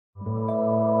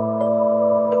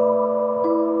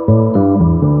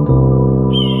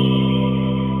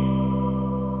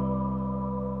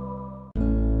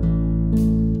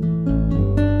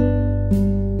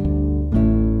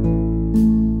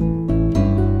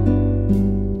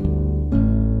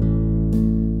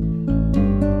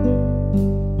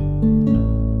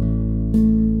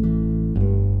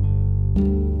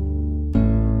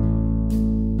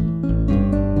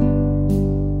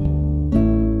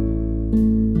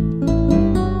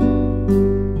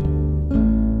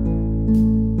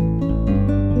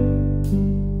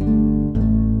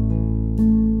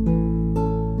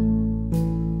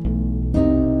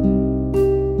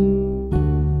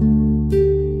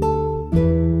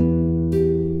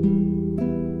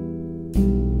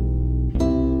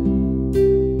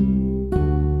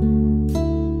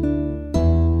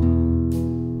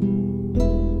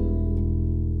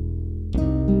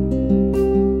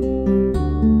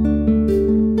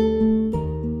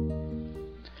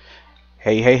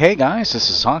Hey guys, this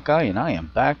is Hawkeye and I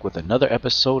am back with another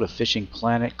episode of Fishing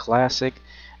Planet Classic.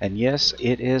 And yes,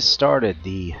 it is started.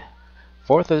 The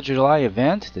 4th of July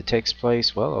event that takes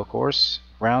place, well, of course,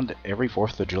 around every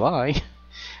 4th of July.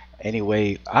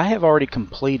 Anyway, I have already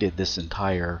completed this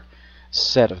entire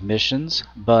set of missions,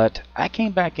 but I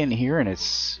came back in here and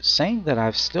it's saying that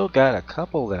I've still got a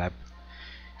couple that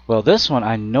well, this one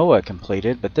I know I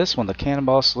completed, but this one, the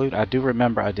cannonball salute, I do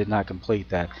remember I did not complete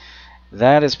that.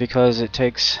 That is because it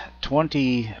takes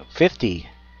 50.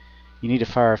 You need to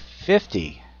fire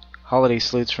 50 holiday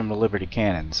salutes from the Liberty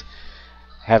cannons.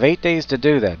 Have 8 days to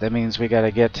do that. That means we got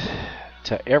to get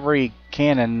to every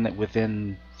cannon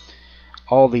within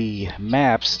all the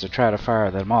maps to try to fire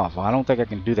them off. Well, I don't think I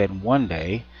can do that in 1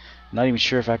 day. I'm not even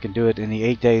sure if I can do it in the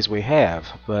 8 days we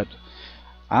have, but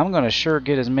I'm going to sure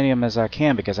get as many of them as I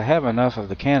can because I have enough of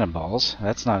the cannonballs.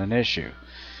 That's not an issue.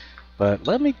 But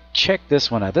let me check this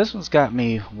one out. This one's got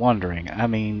me wondering. I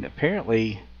mean,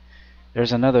 apparently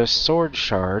there's another sword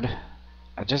shard.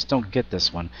 I just don't get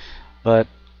this one. But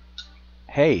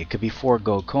hey, it could be 4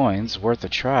 gold coins. Worth a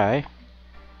try.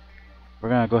 We're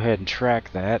going to go ahead and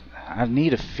track that. I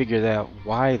need to figure out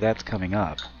why that's coming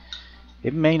up.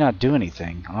 It may not do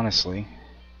anything, honestly.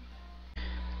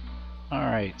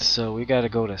 Alright, so we got to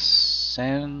go to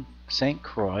St.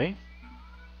 Croix.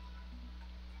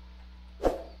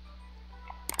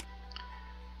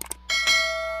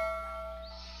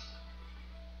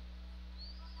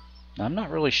 I'm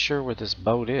not really sure what this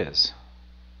boat is.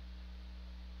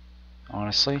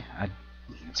 Honestly,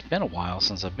 it's been a while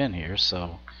since I've been here,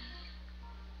 so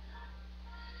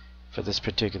for this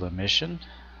particular mission,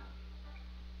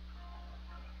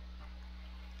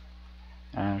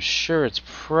 I'm sure it's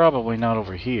probably not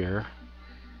over here.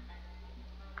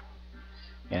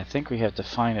 Yeah, I think we have to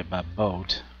find it by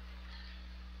boat.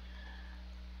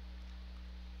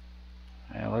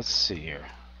 Let's see here.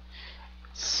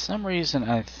 For some reason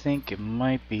I think it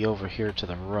might be over here to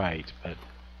the right, but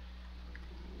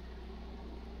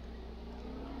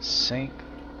St.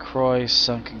 Croix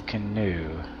sunken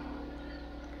canoe.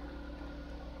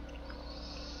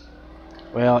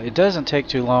 Well, it doesn't take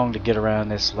too long to get around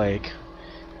this lake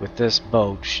with this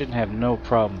boat. Shouldn't have no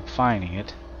problem finding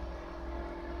it.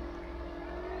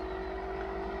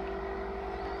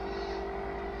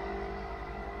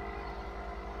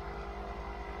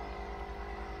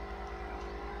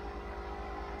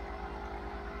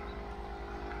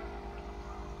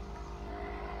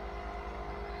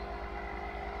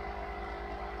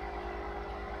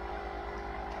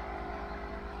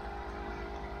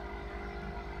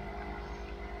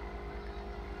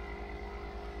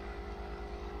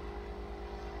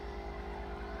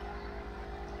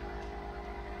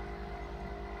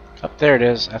 Up there it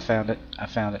is. I found it.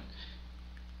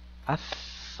 I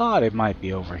thought it might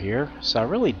be over here, so I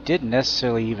really didn't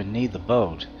necessarily even need the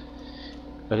boat,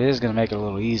 but it is going to make it a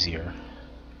little easier.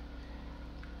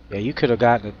 Yeah, you could have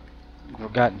gotten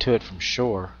to it from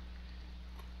shore.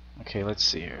 Okay, let's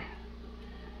see here.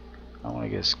 I want to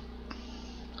get.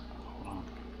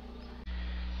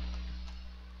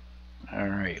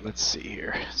 Alright, let's see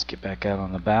here. Let's get back out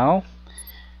on the bow.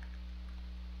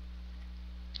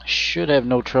 Should have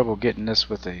no trouble getting this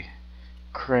with a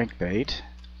crankbait.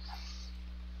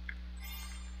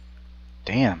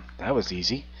 Damn, that was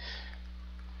easy.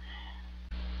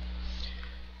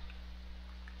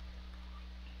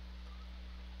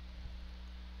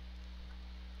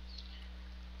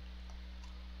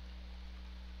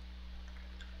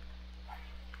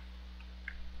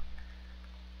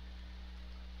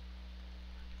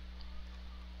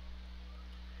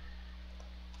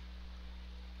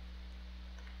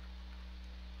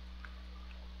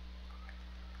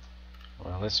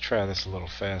 Well, let's try this a little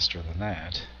faster than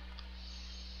that.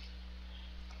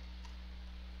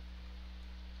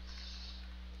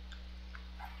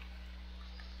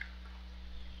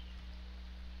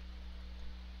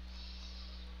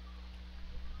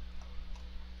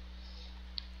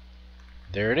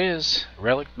 There it is,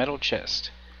 relic metal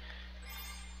chest.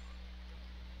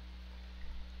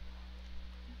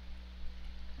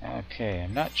 Okay,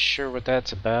 I'm not sure what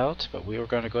that's about, but we were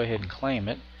going to go ahead and claim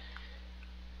it.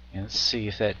 And let's see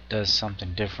if that does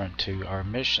something different to our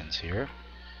missions here.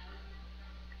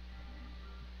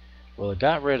 Well, it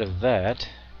got rid of that.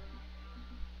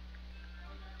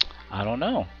 I don't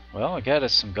know. Well, it got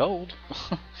us some gold.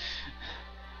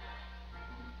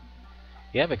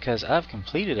 Yeah, because I've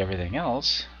completed everything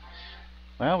else.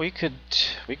 Well, we could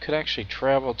actually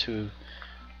travel to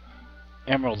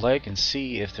Emerald Lake and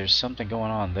see if there's something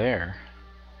going on there,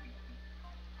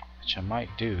 which I might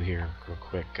do here real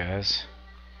quick, guys.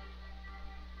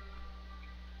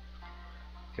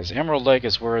 Because Emerald Lake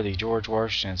is where the George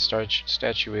Washington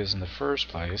statue is in the first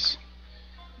place.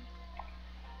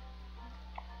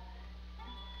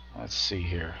 Let's see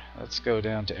here. Let's go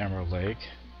down to Emerald Lake.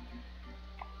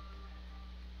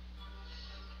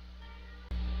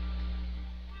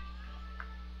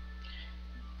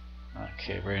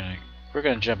 Okay, we're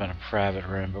gonna jump in a private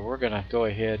room, but we're gonna go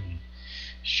ahead and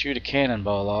shoot a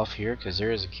cannonball off here because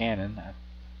there is a cannon. I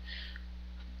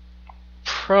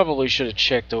probably should have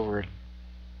checked over at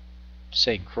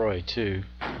St. Croix too.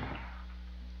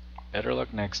 Better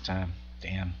luck next time.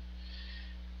 Damn.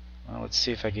 Well, let's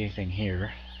see if I get anything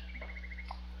here.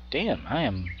 Damn, I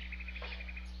am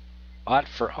ought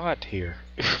for ought here.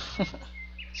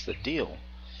 What's the deal?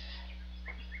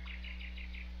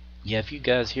 Yeah, if you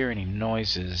guys hear any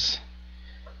noises,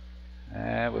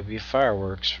 that would be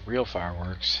fireworks, real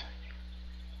fireworks.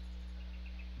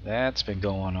 That's been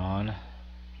going on.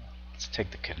 Let's take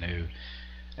the canoe.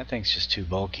 That thing's just too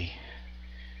bulky.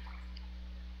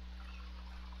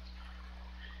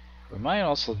 We might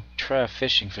also try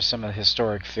fishing for some of the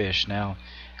historic fish. Now,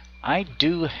 I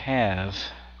do have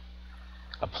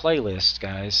a playlist,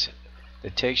 guys,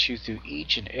 that takes you through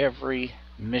each and every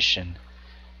mission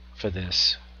for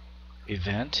this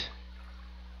event.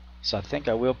 So I think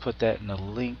I will put that in a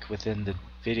link within the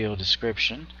video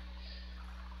description.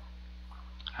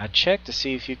 I checked to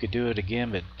see if you could do it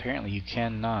again, but apparently you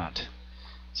cannot.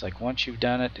 It's like once you've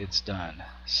done it, it's done.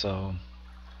 So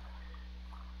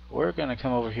we're gonna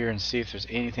come over here and see if there's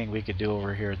anything we could do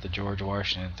over here at the George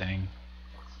Washington thing.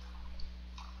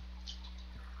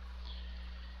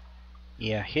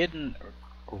 Yeah, hidden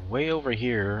way over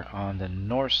here on the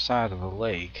north side of the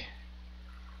lake,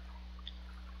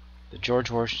 the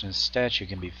George Washington statue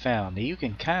can be found. Now you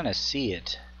can kind of see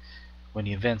it when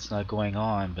the event's not going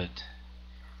on, but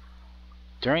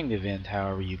during the event,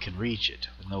 however, you can reach it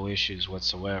with no issues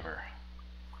whatsoever.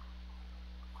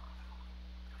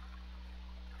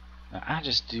 Now, I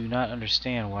just do not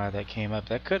understand why that came up.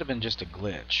 That could have been just a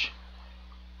glitch.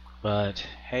 But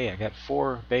hey, I got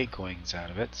 4 bait coins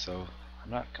out of it, so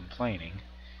I'm not complaining.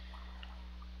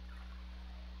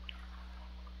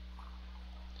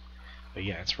 But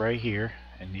yeah, it's right here,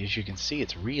 and as you can see,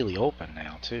 it's really open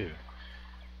now too.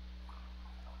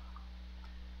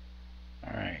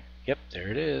 Alright, yep, there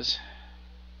it is.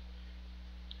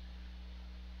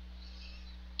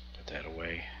 Put that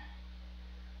away.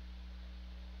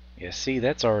 Yeah, see,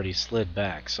 that's already slid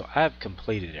back, so I've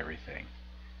completed everything.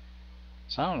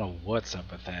 So I don't know what's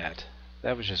up with that.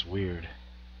 That was just weird.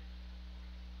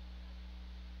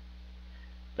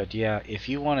 But yeah, if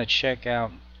you want to check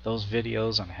out those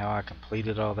videos on how I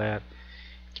completed all that,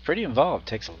 it's pretty involved. It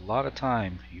takes a lot of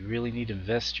time. You really need to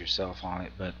invest yourself on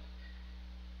it, but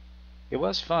it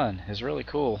was fun. It's really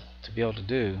cool to be able to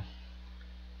do.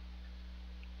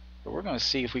 But we're going to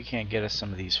see if we can't get us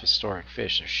some of these historic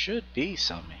fish. There should be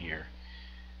some here.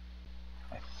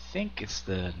 I think it's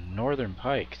the northern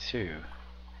pike too.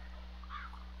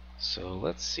 So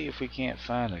let's see if we can't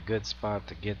find a good spot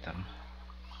to get them.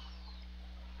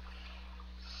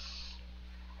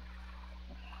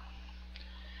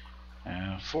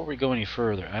 Before we go any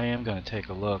further, I am going to take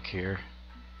a look here.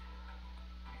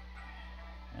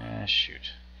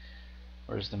 Shoot.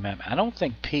 Where's the map? I don't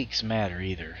think peaks matter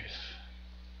either.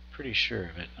 Pretty sure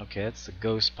of it. Okay, that's the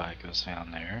ghost pike that was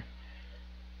found there.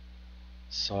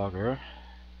 Sauger.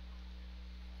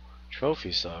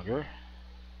 Trophy sauger.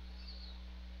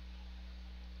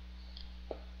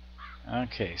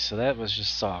 Okay, so that was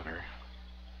just sauger.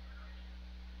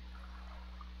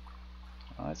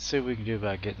 Let's see what we can do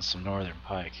about getting some northern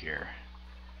pike here.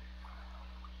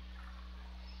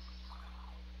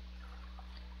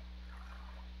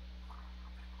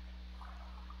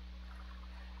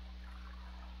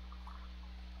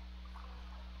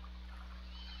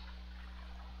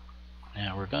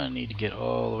 Now we're going to need to get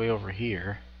all the way over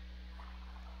here.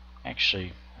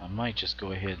 Actually, I might just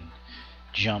go ahead and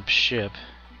jump ship,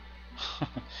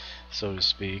 so to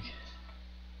speak.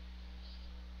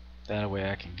 That way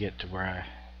I can get to where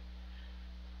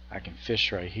I can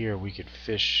fish right here. We could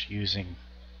fish using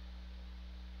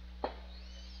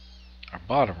our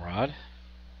bottom rod.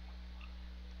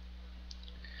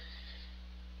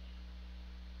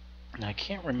 Now I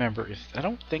can't remember if I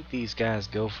don't think these guys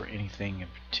go for anything in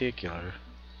particular.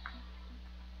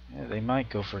 Yeah, they might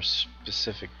go for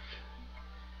specific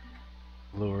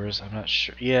lures. I'm not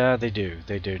sure. Yeah, they do.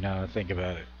 They do. Now that I think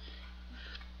about it.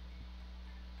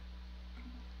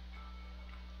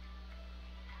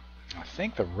 I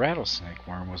think the rattlesnake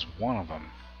worm was one of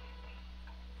them.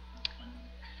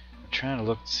 I'm trying to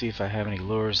look to see if I have any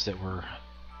lures that were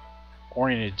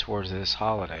oriented towards this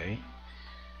holiday.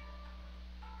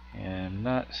 And I'm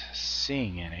not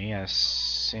seeing any. I'm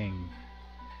seeing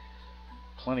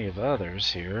plenty of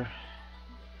others here.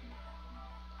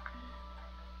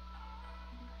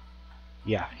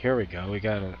 Yeah, here we go. We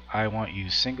got a I want you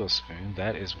single spoon.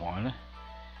 That is one.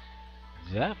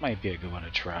 That might be a good one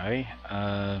to try.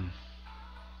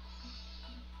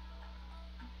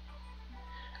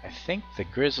 I think the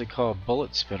Grizzly Call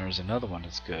Bullet Spinner is another one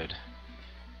that's good.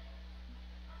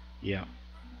 Yeah.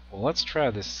 Well, let's try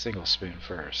this single spoon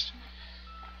first.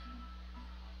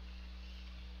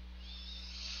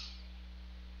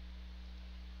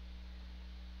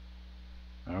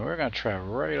 Now we're going to try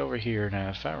right over here. Now,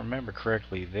 if I remember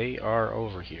correctly, they are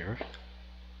over here.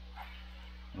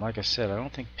 And like I said, I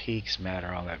don't think peaks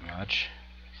matter all that much.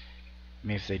 I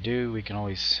mean, if they do, we can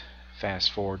always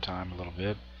fast forward time a little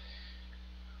bit.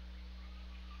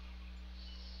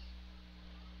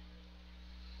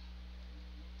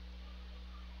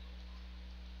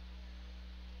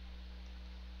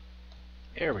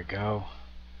 There we go.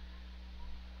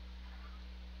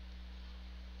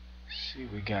 Let's see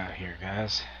what we got here,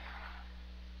 guys.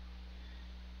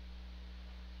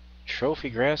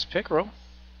 Trophy grass pickerel.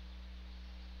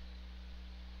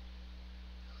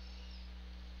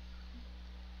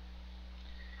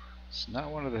 It's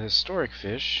not one of the historic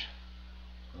fish.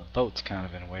 The boat's kind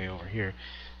of in a way over here.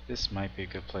 This might be a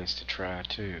good place to try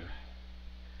too.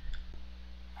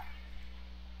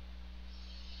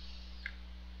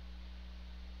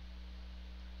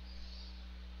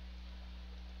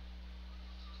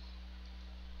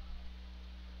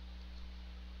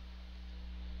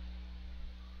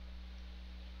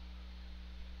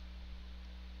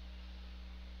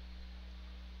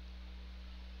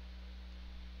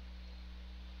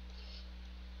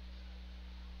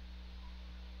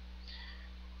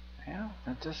 Well,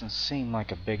 that doesn't seem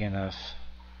like a big enough.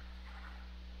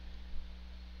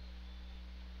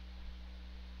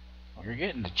 Well, you're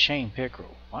getting the chain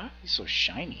pickerel. Why are they so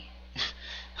shiny?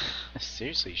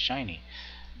 Seriously shiny.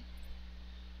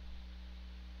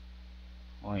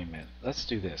 Wait a minute. Let's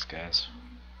do this, guys.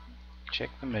 Check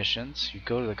the missions. You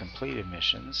go to the completed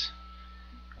missions.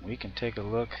 We can take a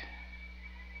look.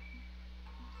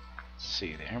 Let's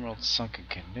see, the Emerald Sunken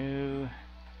Canoe.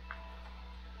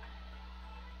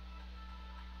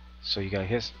 So you got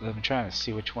I'm trying to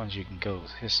see which ones you can go.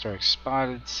 Historic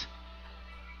Spotted.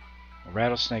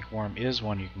 Rattlesnake Worm is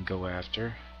one you can go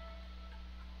after.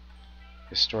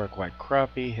 Historic White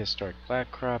Crappie, Historic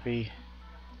Black Crappie.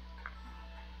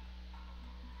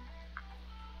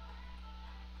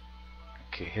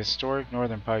 Okay, Historic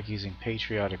Northern Pike using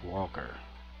Patriotic Walker.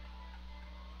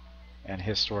 And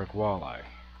Historic Walleye.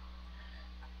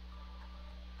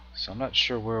 So I'm not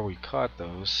sure where we caught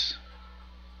those,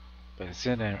 but it's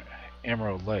in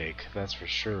Emerald Lake, that's for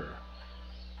sure.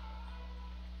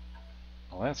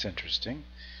 Well, that's interesting.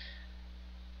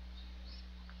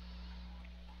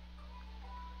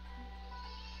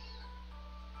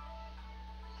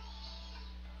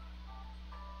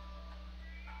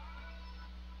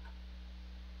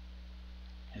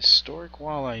 Historic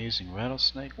walleye using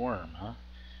rattlesnake worm, huh?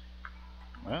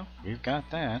 Well, we've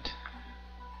got that.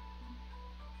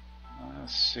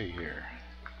 Let's see here.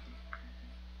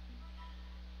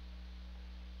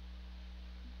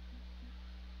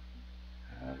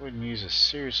 I wouldn't use a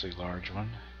seriously large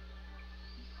one.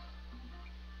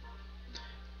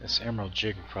 This emerald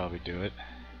jig will probably do it.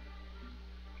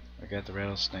 I got the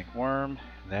rattlesnake worm.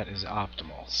 That is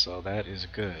optimal, so that is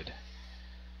good.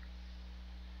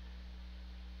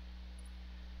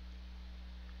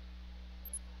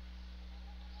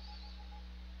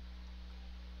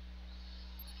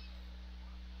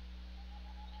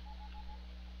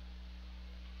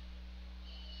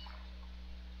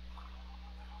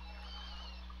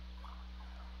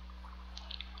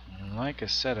 And like I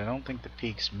said, I don't think the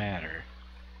peaks matter.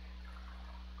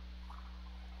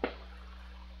 The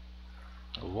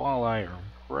walleye are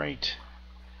right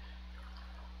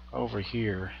over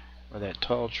here where that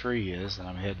tall tree is that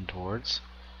I'm heading towards.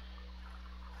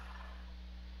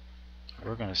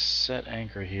 We're going to set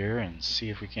anchor here and see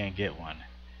if we can't get one.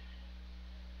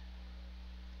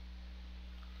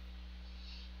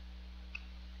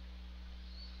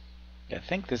 I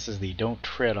think this is the Don't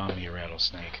Tread on Me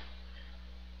rattlesnake.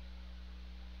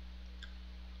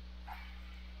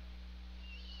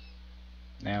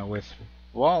 Now with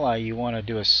walleye you want to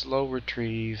do a slow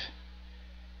retrieve.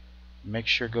 Make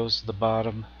sure it goes to the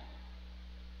bottom.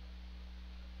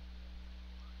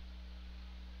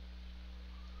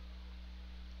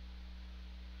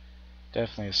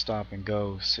 Definitely a stop and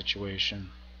go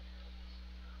situation.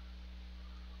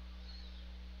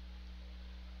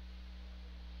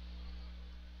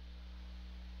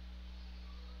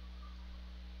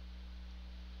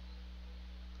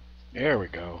 There we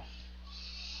go.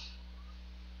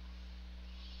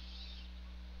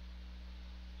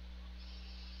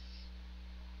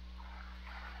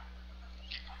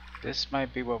 This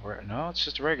might be what we're... No, it's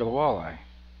just a regular walleye.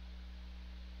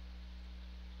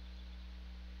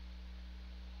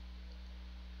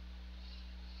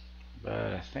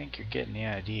 But I think you're getting the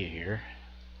idea here.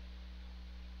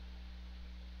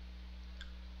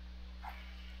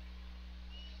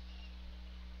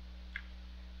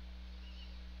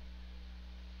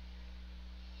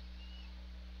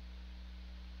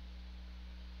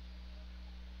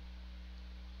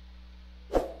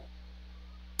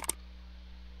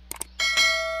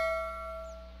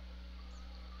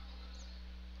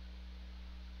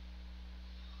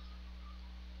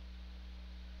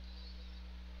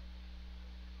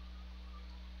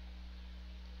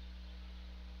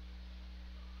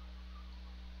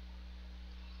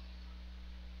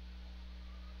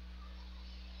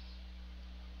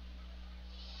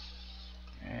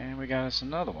 And we got us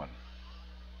another one.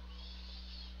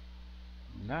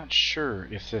 Not sure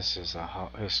if this is a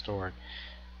historic.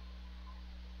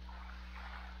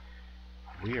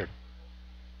 We are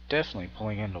definitely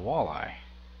pulling into walleye.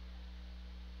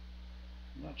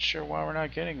 I'm not sure why we're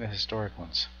not getting the historic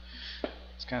ones.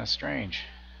 It's kind of strange.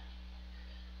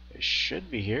 They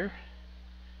should be here.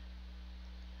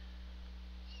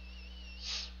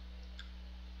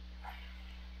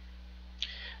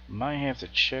 Might have to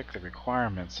check the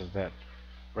requirements of that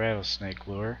rattlesnake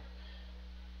lure.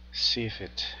 See if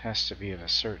it has to be of a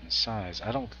certain size.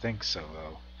 I don't think so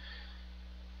though.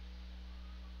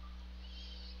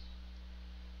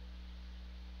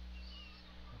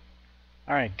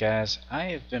 Alright guys, I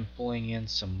have been pulling in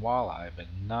some walleye, but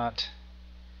not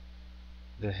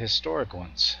the historic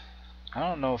ones. I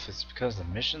don't know if it's because the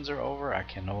missions are over, I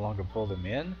can no longer pull them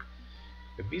in.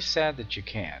 It'd be sad that you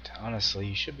can't. Honestly,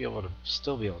 you should be able to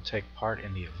still be able to take part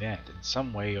in the event in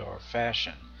some way or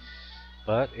fashion.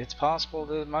 But it's possible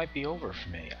that it might be over for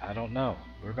me. I don't know.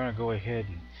 We're going to go ahead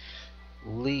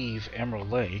and leave Emerald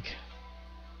Lake.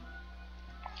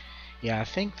 Yeah, I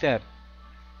think that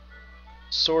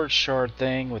sword shard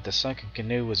thing with the sunken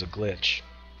canoe was a glitch,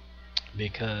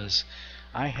 because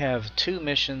I have 2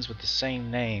 missions with the same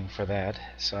name for that,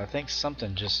 so I think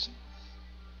something just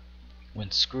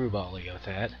went screwbally with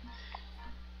that.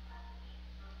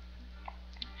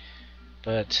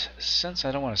 But since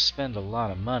I don't want to spend a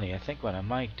lot of money, I think what I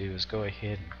might do is go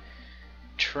ahead and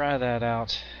try that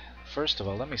out. First of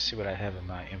all, let me see what I have in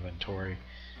my inventory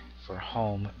for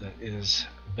home that is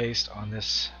based on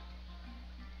this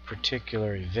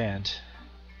particular event.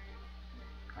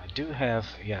 I do have,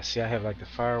 yeah, see I have like the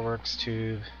fireworks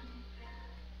tube.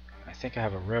 I think I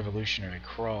have a revolutionary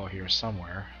crawl here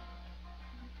somewhere.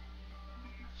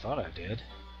 Thought I did.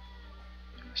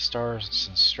 Stars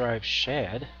and stripes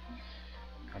shad.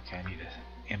 Okay, I need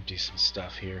to empty some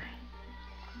stuff here.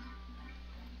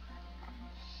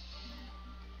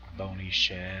 Bony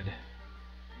shad.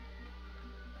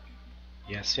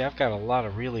 Yeah, see I've got a lot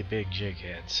of really big jig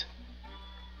heads.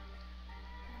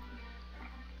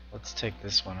 Let's take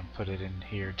this one and put it in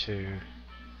here too.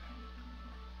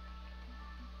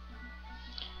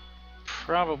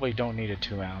 Probably don't need a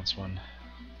 2-ounce one.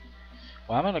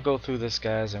 Well, I'm going to go through this,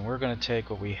 guys, and we're going to take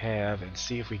what we have and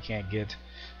see if we can't get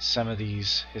some of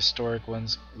these historic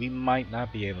ones. We might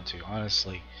not be able to,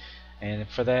 honestly. And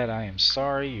for that, I am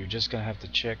sorry. You're just going to have to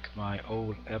check my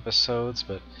old episodes,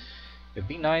 but it'd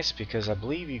be nice because I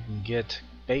believe you can get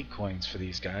bait coins for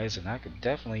these guys, and I could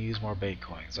definitely use more bait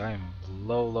coins. I am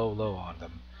low on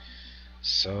them.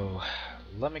 So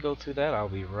let me go through that. I'll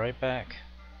be right back.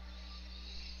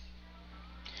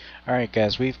 Alright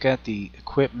guys, we've got the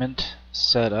equipment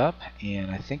set up,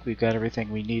 and I think we've got everything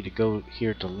we need to go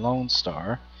here to Lone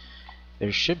Star.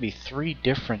 There should be 3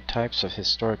 different types of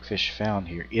historic fish found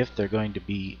here if they're going to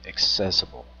be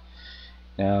accessible.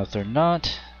 Now if they're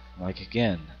not, like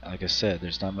I said,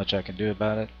 there's not much I can do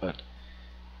about it, but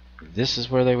this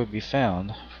is where they would be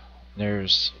found. We're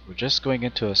just going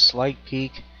into a slight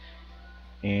peak,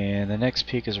 and the next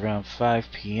peak is around 5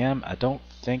 p.m. I don't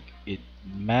think it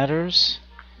matters,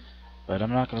 but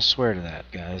I'm not going to swear to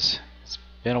that, guys. It's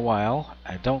been a while.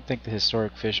 I don't think the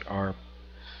historic fish are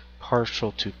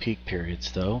partial to peak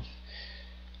periods, though.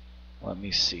 Let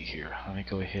me see here. Let me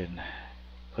go ahead and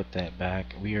put that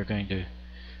back. We are going to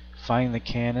find the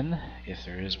cannon, if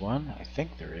there is one. I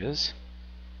think there is.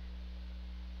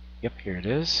 Yep, here it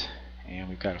is. And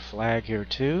we've got a flag here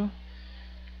too.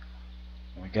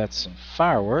 And we got some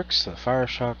fireworks, the Fire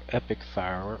Shock Epic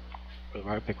Firework,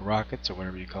 or Epic Rockets, or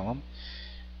whatever you call them.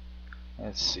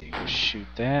 Let's see, we'll shoot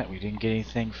that. We didn't get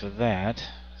anything for that.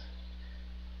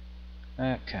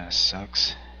 That kind of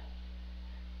sucks.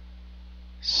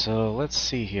 So let's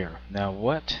see here.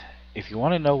 Now if you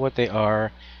want to know what they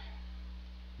are,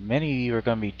 many of you are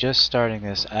going to be just starting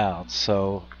this out.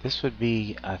 So this would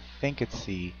be, I think it's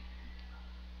the,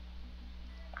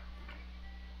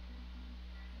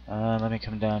 let me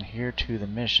come down here to the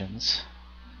missions.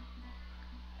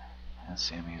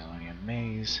 Sammy's only a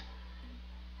maze.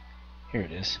 Here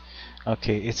it is.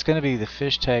 Okay, it's going to be the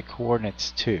fish tag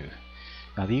coordinates 2.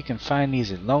 Now you can find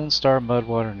these at Lone Star,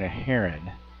 Mudwater, and a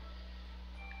Heron.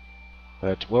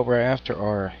 But what we're after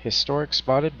are historic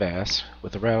spotted bass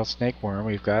with the rattlesnake worm.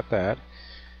 We've got that.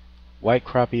 White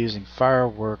crappie using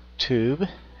firework tube,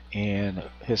 and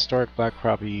historic black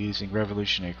crappie using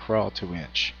revolutionary crawl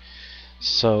 2-inch.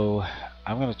 So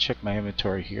I'm going to check my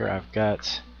inventory here. I'm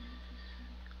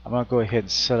going to go ahead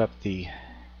and set up the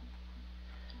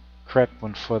correct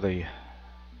one for the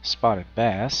spotted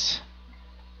bass.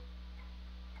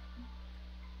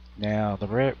 Now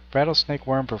the rattlesnake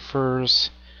worm prefers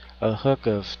a hook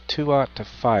of 2/0 to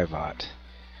 5/0.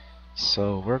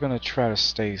 So we're going to try to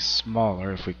stay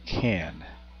smaller if we can.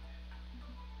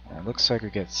 It looks like we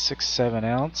get 6/7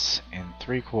 ounce and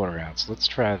 3/4 ounce. Let's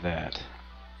try that.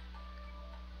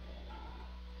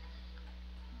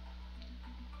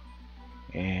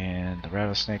 And the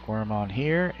rattlesnake worm on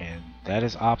here, and that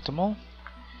is optimal.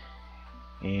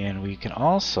 And we can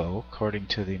also, according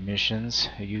to the missions,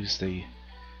 use the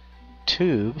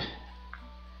tube,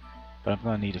 but I'm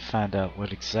going to need to find out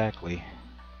what exactly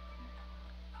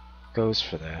goes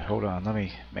for that. Hold on, let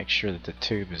me make sure that the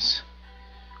tube is...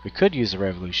 We could use the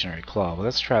revolutionary claw, but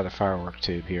let's try the firework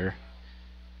tube here.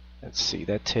 Let's see,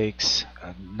 that takes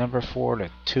a number 4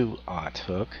 to 2/0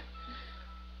 hook.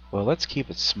 Well, let's keep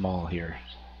it small here.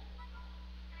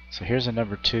 So here's a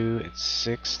number 2, it's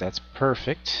 6, that's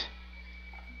perfect.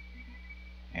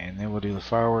 And then we'll do the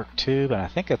firework tube, and I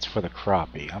think that's for the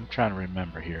crappie. I'm trying to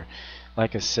remember here.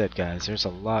 Like I said, guys, there's a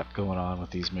lot going on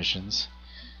with these missions.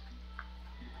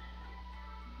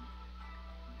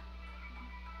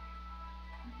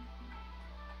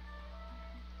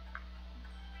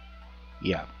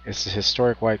 Yeah, it's a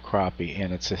historic white crappie,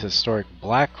 and it's a historic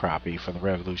black crappie for the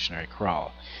revolutionary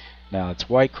crawl. Now it's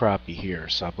white crappie here,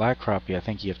 so black crappie, I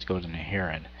think you have to go to the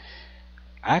Heron.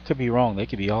 I could be wrong, they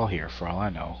could be all here for all I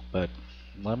know, but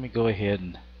let me go ahead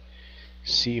and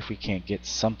see if we can't get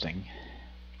something.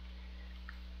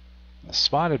 The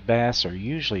spotted bass are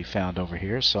usually found over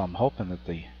here, so I'm hoping that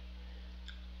the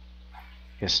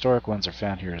historic ones are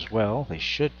found here as well. They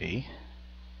should be.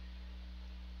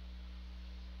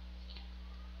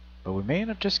 But we may end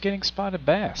up just getting spotted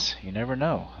bass. You never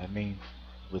know. I mean,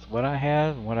 with what I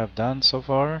have and what I've done so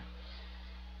far,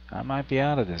 I might be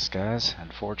out of this, guys,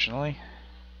 unfortunately.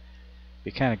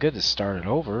 Be kind of good to start it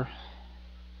over.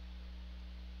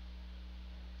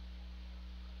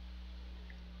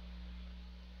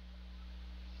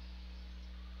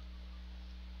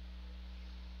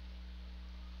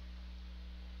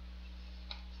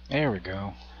 There we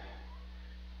go.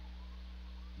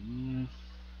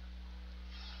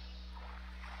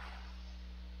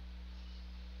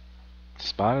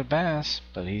 Spotted bass,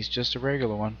 but he's just a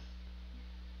regular one.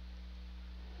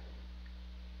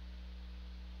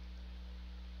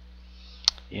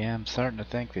 Yeah, I'm starting to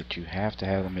think that you have to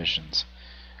have the missions.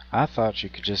 I thought you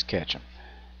could just catch them.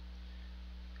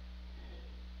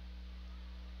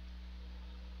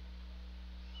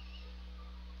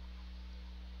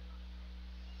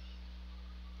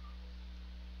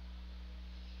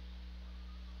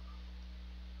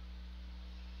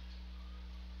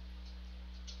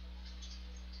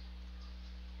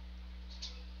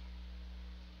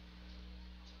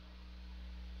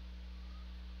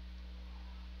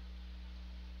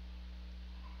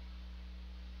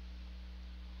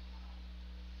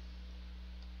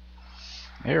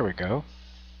 There we go.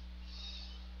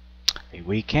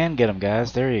 We can get them,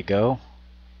 guys. There you go.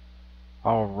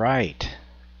 Alright.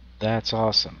 That's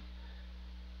awesome.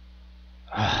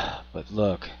 But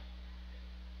look.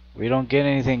 We don't get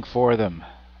anything for them.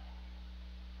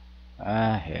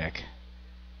 Ah, heck.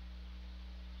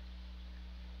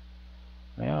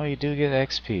 Well, you do get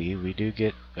XP. We do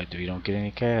get... but we don't get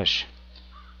any cash.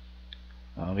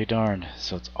 I'll be darned.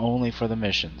 So it's only for the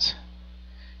missions.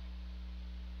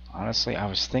 Honestly, I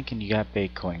was thinking you got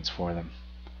bait coins for them.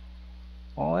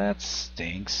 Well, that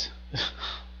stinks.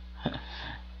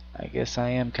 I guess I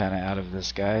am kind of out of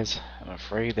this, guys. I'm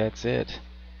afraid that's it.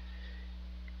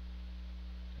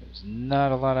 There's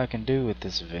not a lot I can do with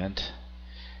this event,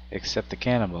 except the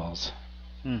cannonballs.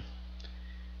 Well,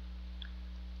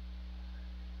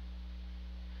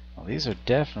 these are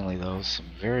definitely, though, some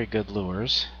very good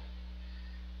lures.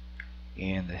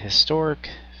 And the historic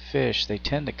fish, they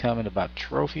tend to come in about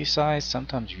trophy size,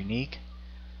 sometimes unique.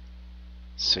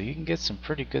 So you can get some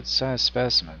pretty good sized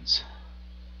specimens.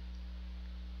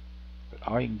 But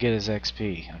all you can get is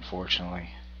XP, unfortunately.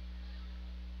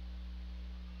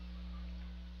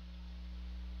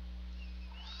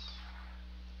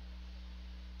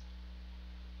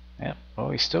 Yep, well,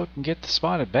 we still can get the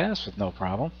spotted bass with no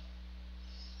problem.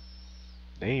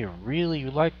 They really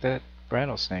like that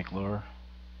rattlesnake lure.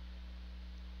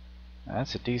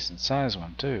 That's a decent sized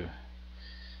one too.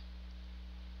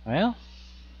 Well,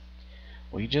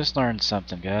 we just learned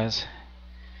something, guys.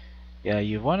 Yeah,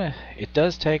 it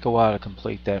does take a while to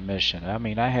complete that mission. I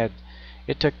mean,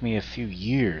 it took me a few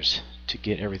years to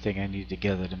get everything I need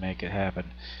together to make it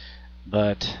happen.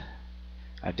 But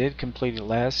I did complete it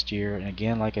last year, and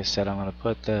again, like I said, I'm going to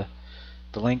put the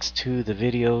links to the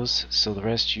videos so the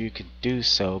rest of you can do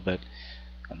so, but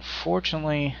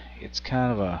unfortunately, it's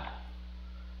kind of a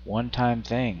one-time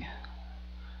thing.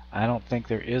 I don't think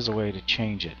there is a way to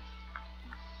change it.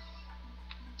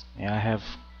 Yeah, I have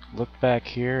looked back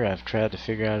here. I've tried to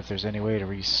figure out if there's any way to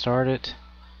restart it.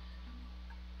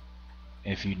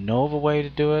 If you know of a way to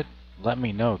do it, let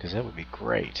me know, because that would be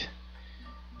great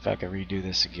if I could redo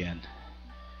this again.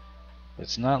 But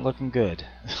it's not looking good.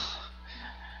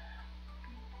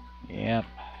 Yep,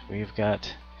 we've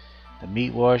got the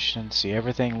meat wash, and see,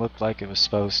 everything looked like it was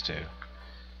supposed to.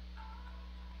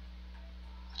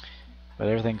 But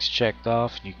everything's checked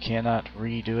off, and you cannot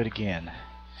redo it again.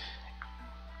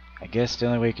 I guess the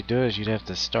only way you could do it is you'd have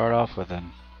to start off with a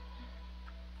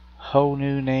whole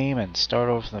new name and start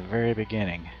over from the very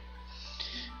beginning.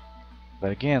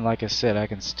 But again, like I said, I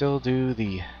can still do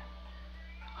the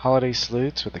holiday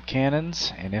salutes with the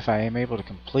cannons, and if I am able to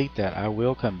complete that, I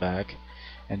will come back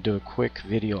and do a quick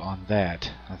video on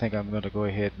that. I think I'm going to go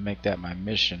ahead and make that my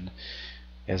mission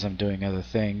as I'm doing other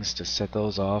things to set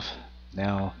those off.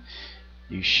 Now,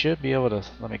 you should be able to,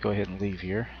 let me go ahead and leave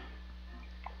here.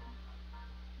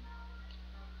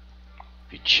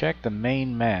 If you check the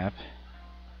main map,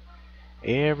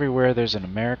 everywhere there's an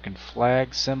American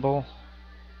flag symbol,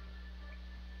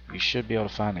 you should be able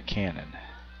to find a cannon.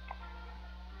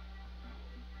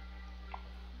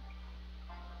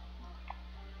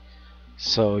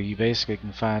 So you basically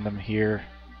can find them here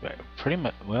pretty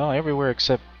much, well, everywhere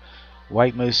except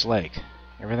White Moose Lake.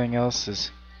 Everything else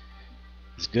is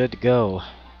good to go.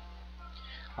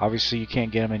 Obviously you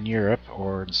can't get them in Europe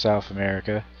or in South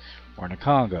America or in the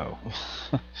Congo.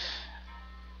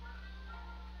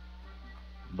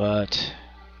 But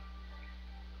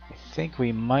I think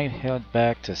we might head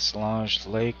back to Slange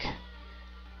Lake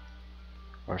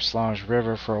or Slange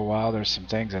River for a while. There's some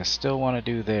things I still want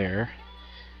to do there.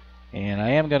 And I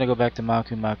am going to go back to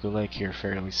Maku Maku Lake here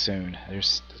fairly soon.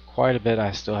 There's quite a bit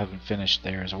I still haven't finished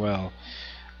there as well.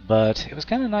 But it was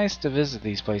kind of nice to visit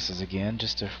these places again,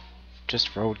 just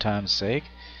for old time's sake.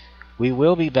 We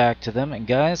will be back to them, and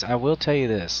guys, I will tell you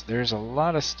this. There's a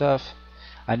lot of stuff.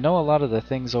 I know a lot of the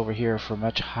things over here are for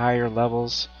much higher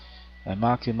levels.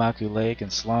 Maku Maku Lake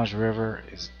and Slange River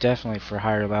is definitely for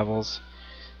higher levels.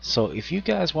 So if you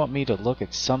guys want me to look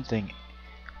at something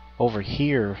over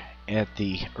here at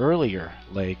the earlier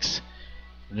lakes,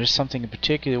 and there's something in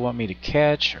particular you want me to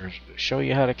catch or show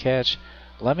you how to catch,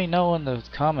 let me know in the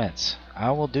comments.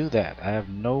 I will do that. I have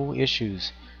no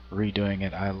issues redoing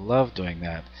it. I love doing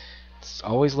that.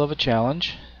 Always love a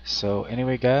challenge. So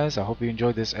anyway, guys, I hope you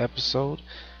enjoyed this episode.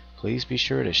 Please be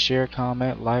sure to share,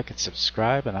 comment, like, and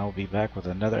subscribe, and I will be back with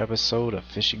another episode of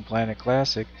Fishing Planet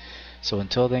Classic. So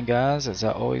until then, guys, as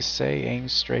I always say, aim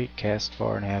straight, cast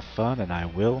far, and have fun, and I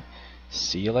will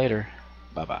see you later.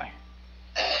 Bye-bye.